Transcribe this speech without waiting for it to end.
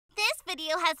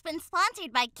video has been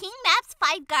sponsored by King Maps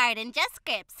 5 Guard and Just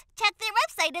Scripts. Check their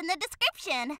website in the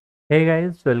description. Hey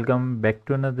guys, welcome back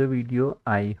to another video.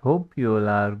 I hope you all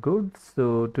are good.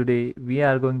 So today we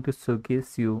are going to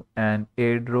showcase you an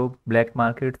airdrop black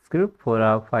market script for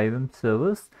our FiveM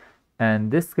servers,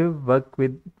 and this script works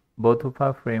with both of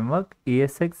our framework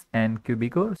ESX and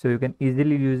QBCore, so you can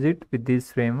easily use it with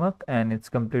this framework and it's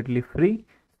completely free.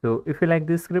 So if you like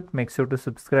this script, make sure to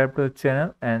subscribe to our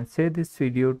channel and share this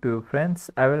video to your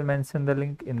friends. I will mention the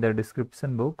link in the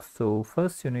description box. So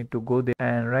first you need to go there,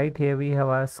 and right here we have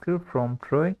our script from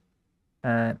Troy,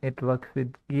 and it works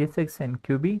with ESX and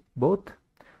QB both.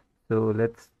 So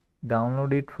let's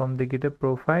download it from the GitHub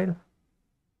profile.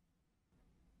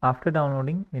 After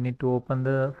downloading, we need to open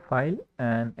the file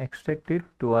and extract it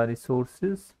to our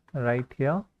resources right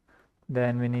here.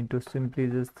 Then we need to simply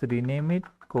just rename it,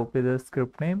 copy the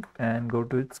script name and go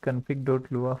to its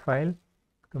config.lua file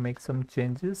to make some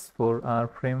changes for our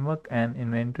framework and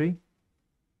inventory.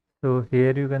 So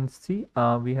here you can see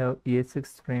we have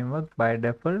ESX framework by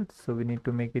default, so we need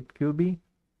to make it QB,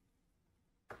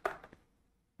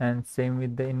 and same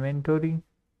with the inventory.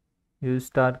 Use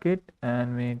target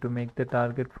and we need to make the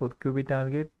target for QB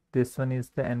target. This one is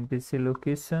the NPC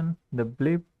location, the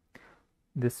blip.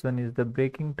 This one is the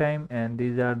breaking time, and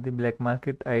these are the black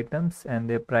market items and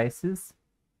their prices.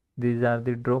 These are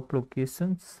the drop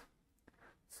locations.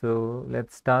 So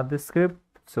let's start the script.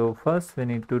 So first we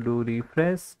need to do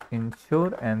refresh,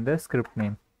 ensure and the script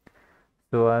name.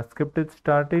 So our script is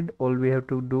started. All we have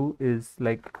to do is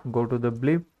go to the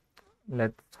blip.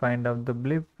 Let's find out the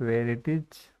blip where it is.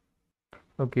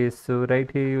 Okay, so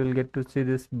right here you will get to see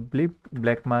this blip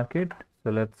black market.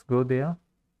 So let's go there.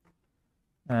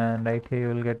 And right here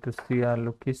you will get to see our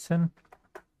location.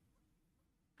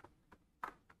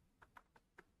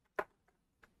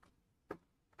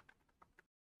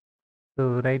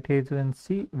 So right here you can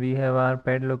see we have our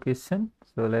pad location.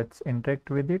 So let's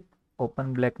interact with it.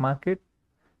 Open black market,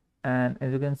 and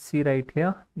as you can see right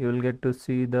here you will get to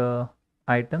see the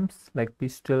items like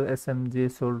pistol, SMG,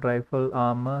 assault rifle,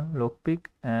 armor, lockpick,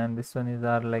 and this one is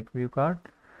our view card.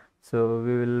 So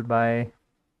we will buy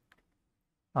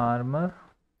armor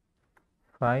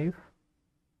 5,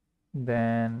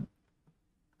 then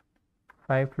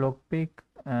 5 lockpick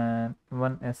and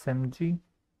 1 SMG,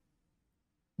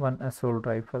 1 assault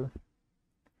rifle,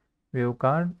 view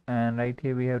card, and right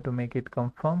here we have to make it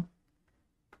confirm.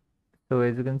 So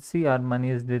as you can see our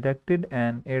money is deducted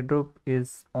and airdrop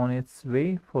is on its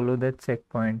way. Follow the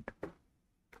checkpoint.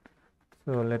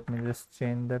 So let me just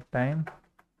change the time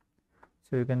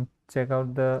so you can check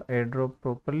out the airdrop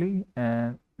properly,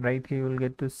 and right here you will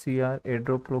get to see our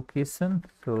airdrop location.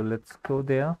 So let's go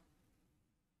there,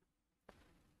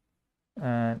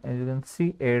 and as you can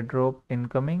see airdrop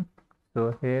incoming.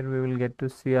 So here we will get to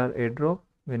see our airdrop.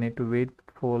 We need to wait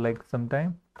for some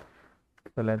time,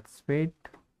 so let's wait.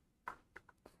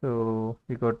 So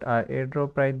we got our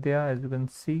airdrop right there, as you can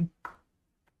see.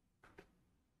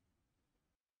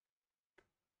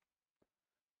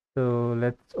 So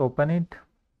let's open it,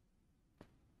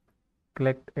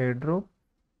 collect airdrop.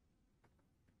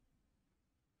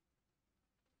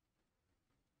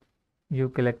 You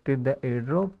collected the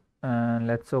airdrop, and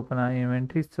let's open our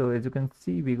inventory. So as you can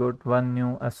see we got 1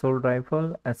 new assault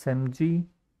rifle, SMG,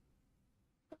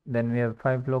 then we have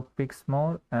 5 lockpicks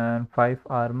more and 5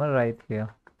 armor right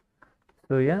here.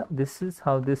 So yeah, this is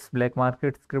how this black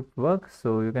market script works.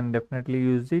 So you can definitely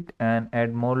use it and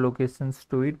add more locations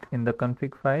to it in the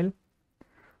config file.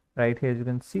 Right here you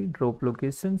can see drop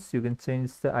locations. You can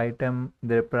change the item,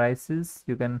 their prices.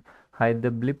 You can hide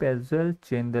the blip as well,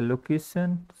 change the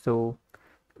location. So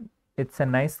it's a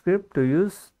nice script to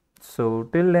use. So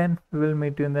till then we will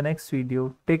meet you in the next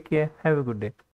video. Take care, have a good day.